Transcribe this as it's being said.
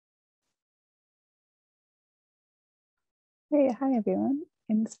Hey, hi everyone.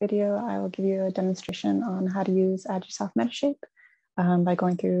 In this video, I will give you a demonstration on how to use Agisoft Metashape by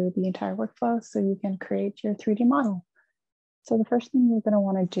going through the entire workflow so you can create your 3D model. So the first thing you're going to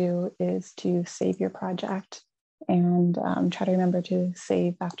want to do is to save your project and try to remember to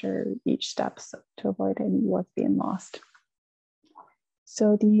save after each step to avoid any work being lost.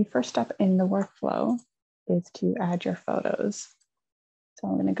 So the first step in the workflow is to add your photos. So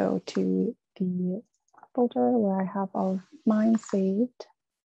I'm going to go to the folder where I have all of mine saved.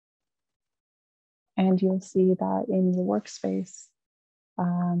 And you'll see that in your workspace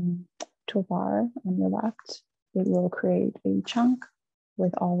toolbar on your left, it will create a chunk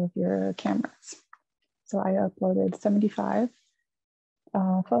with all of your cameras. So I uploaded 75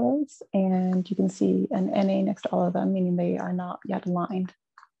 photos, and you can see an NA next to all of them, meaning they are not yet aligned.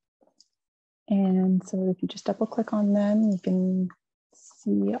 And so if you just double click on them, you can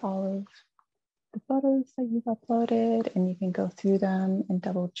see all of the photos that you've uploaded, and you can go through them and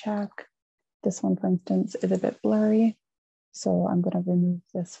double check. This one, for instance, is a bit blurry, so I'm going to remove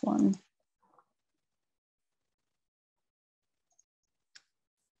this one.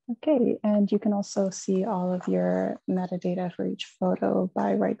 Okay, and you can also see all of your metadata for each photo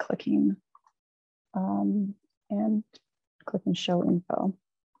by right-clicking and clicking Show Info. All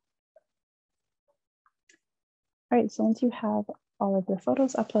right, so once you have all of your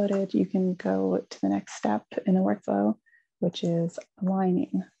photos uploaded, you can go to the next step in the workflow, which is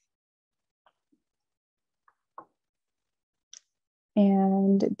aligning.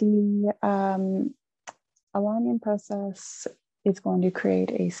 And the aligning process is going to create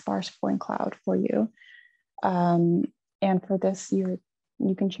a sparse point cloud for you. And for this, you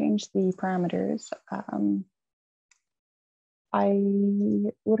can change the parameters. I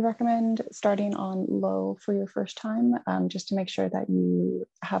would recommend starting on low for your first time, just to make sure that you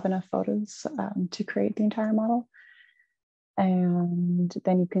have enough photos to create the entire model. And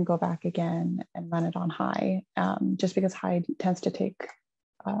then you can go back again and run it on high, just because high tends to take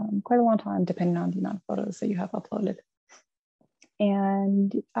quite a long time depending on the amount of photos that you have uploaded.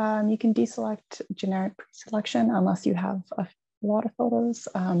 And you can deselect generic pre-selection unless you have a lot of photos.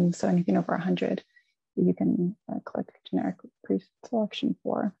 So anything over 100, you can click generic pre-selection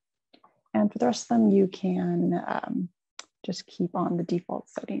for. And for the rest of them, you can just keep on the default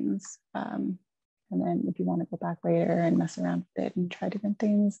settings. And then if you want to go back later and mess around with it and try different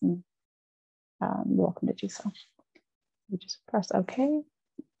things, and you're welcome to do so. You just press OK,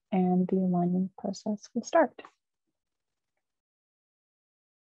 and the alignment process will start.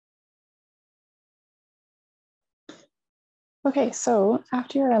 Okay, so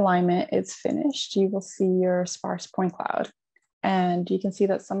after your alignment is finished, you will see your sparse point cloud. And you can see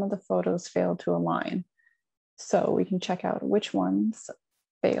that some of the photos failed to align. So we can check out which ones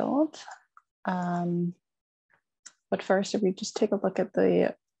failed. But first, if we just take a look at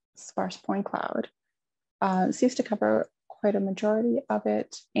the sparse point cloud, it seems to cover quite a majority of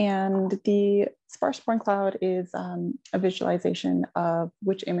it. And the sparse point cloud is a visualization of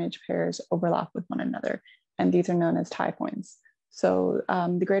which image pairs overlap with one another. And these are known as tie points. So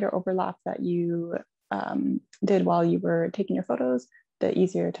the greater overlap that you did while you were taking your photos, the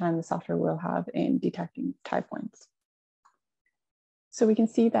easier time the software will have in detecting tie points. So we can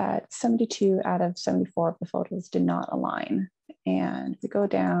see that 72 out of 74 of the photos did not align. And if we go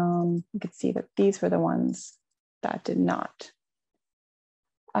down, you can see that these were the ones that did not.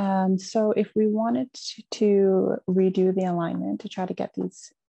 So if we wanted to redo the alignment to try to get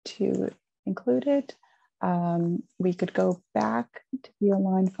these two included, we could go back to the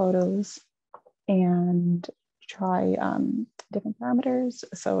aligned photos and try different parameters.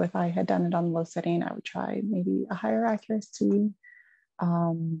 So if I had done it on low setting, I would try maybe a higher accuracy.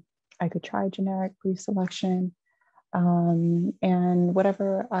 I could try generic pre-selection, and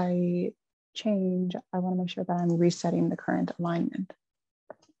whatever I change, I want to make sure that I'm resetting the current alignment,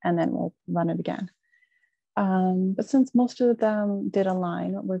 and then we'll run it again. But since most of them did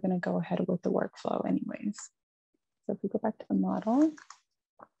align, we're going to go ahead with the workflow anyways. So if we go back to the model,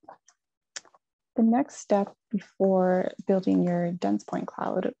 the next step before building your dense point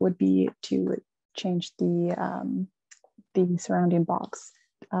cloud would be to change the surrounding box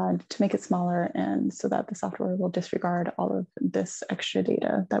to make it smaller, and so that the software will disregard all of this extra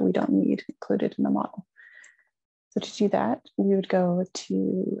data that we don't need included in the model. So to do that, we would go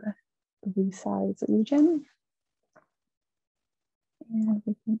to the resize region, and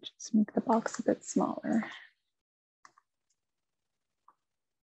we can just make the box a bit smaller.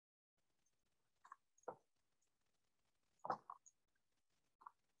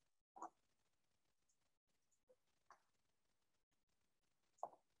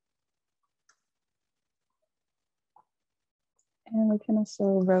 And we can also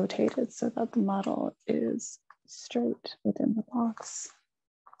rotate it so that the model is straight within the box.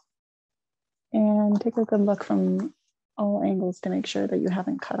 And take a good look from all angles to make sure that you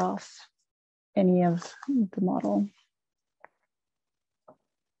haven't cut off any of the model.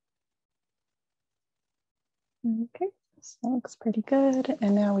 Okay, so that looks pretty good.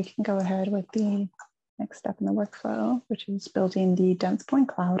 And now we can go ahead with the next step in the workflow, which is building the dense point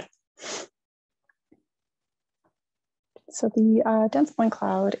cloud. So the dense point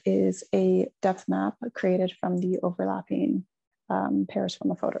cloud is a depth map created from the overlapping pairs from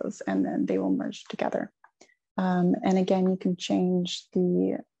the photos, and then they will merge together. And again, you can change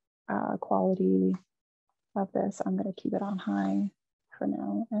the quality of this. I'm going to keep it on high for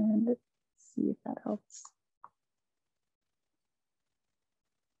now and see if that helps.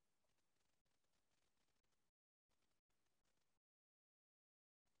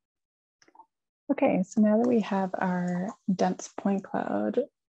 Okay, so now that we have our dense point cloud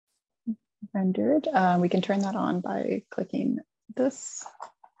rendered, we can turn that on by clicking this,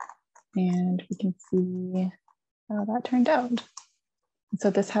 and we can see how that turned out.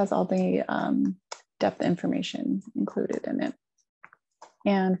 So this has all the depth information included in it.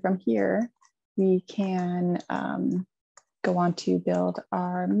 And from here, we can go on to build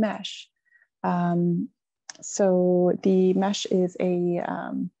our mesh. So the mesh is a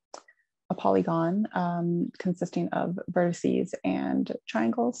polygon consisting of vertices and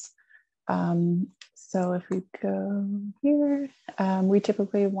triangles. So if we go here, we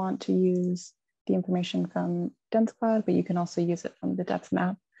typically want to use the information from dense cloud, but you can also use it from the depth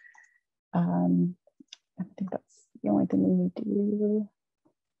map. I think that's the only thing we need to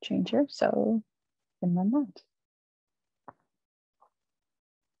change here. So we can run that.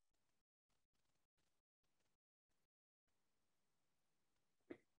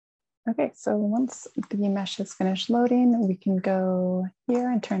 Okay, so once the mesh is finished loading, we can go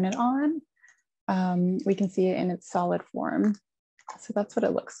here and turn it on. We can see it in its solid form. So that's what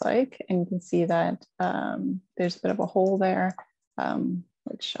it looks like. And you can see that there's a bit of a hole there,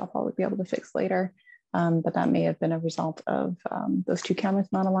 which I'll probably be able to fix later. But that may have been a result of those two cameras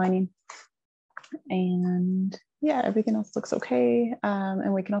not aligning. And yeah, everything else looks okay.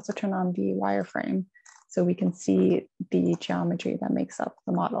 And we can also turn on the wireframe so we can see the geometry that makes up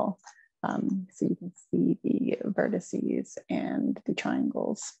the model. So you can see the vertices and the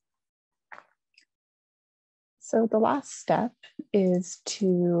triangles. So the last step is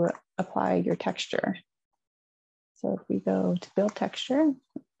to apply your texture. So if we go to build texture,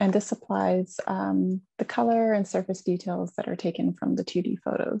 and this applies the color and surface details that are taken from the 2D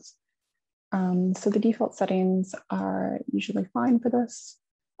photos. So the default settings are usually fine for this.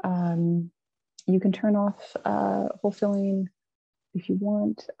 You can turn off hole filling if you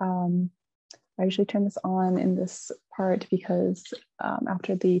want. I usually turn this on in this part because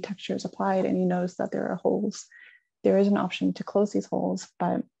after the texture is applied and you notice that there are holes, there is an option to close these holes,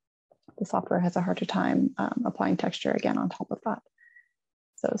 but the software has a harder time applying texture again on top of that.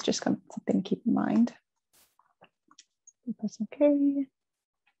 So it's just something to keep in mind. Press OK.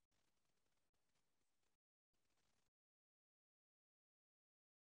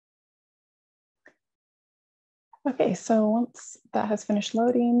 Okay, so once that has finished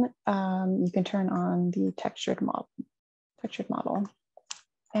loading, you can turn on the textured model.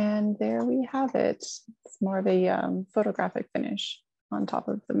 And there we have it. It's more of a photographic finish on top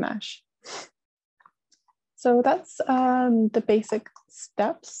of the mesh. So that's the basic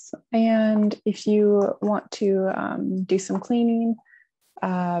steps. And if you want to do some cleaning,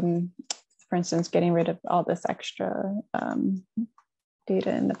 for instance, getting rid of all this extra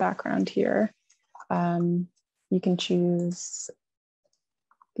data in the background here, you can choose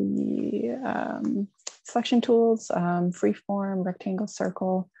the selection tools, freeform, rectangle,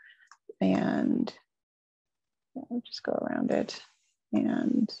 circle, and we'll just go around it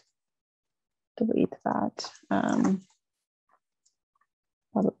and delete that.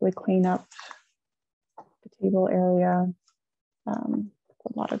 Probably clean up the table area.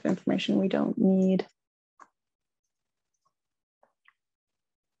 A lot of information we don't need.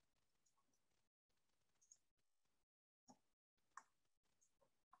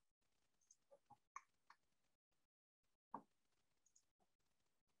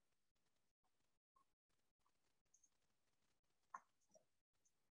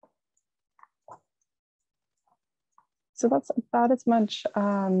 So that's about as much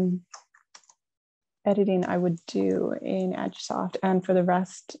editing I would do in Agisoft. And for the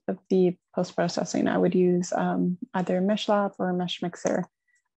rest of the post-processing, I would use either MeshLab or Mesh Mixer,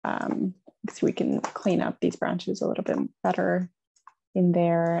 so we can clean up these branches a little bit better in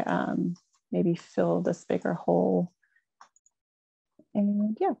there, maybe fill this bigger hole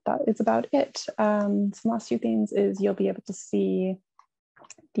And yeah, that is about it. Some last few things is you'll be able to see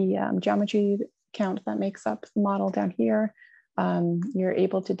the geometry count that makes up the model down here. You're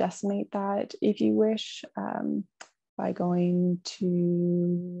able to decimate that if you wish by going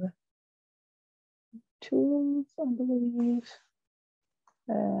to tools, I believe,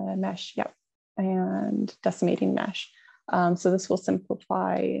 mesh, yep, and decimating mesh. So this will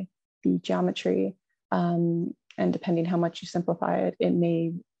simplify the geometry, and depending how much you simplify it, it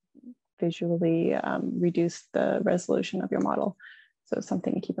may visually reduce the resolution of your model. So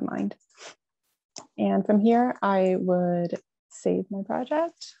something to keep in mind. And from here, I would save my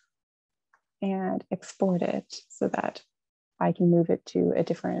project and export it so that I can move it to a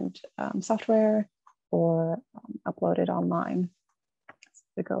different software or upload it online.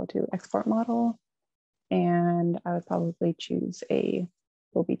 So go to export model, and I would probably choose a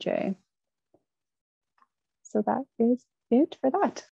OBJ. So that is it for that.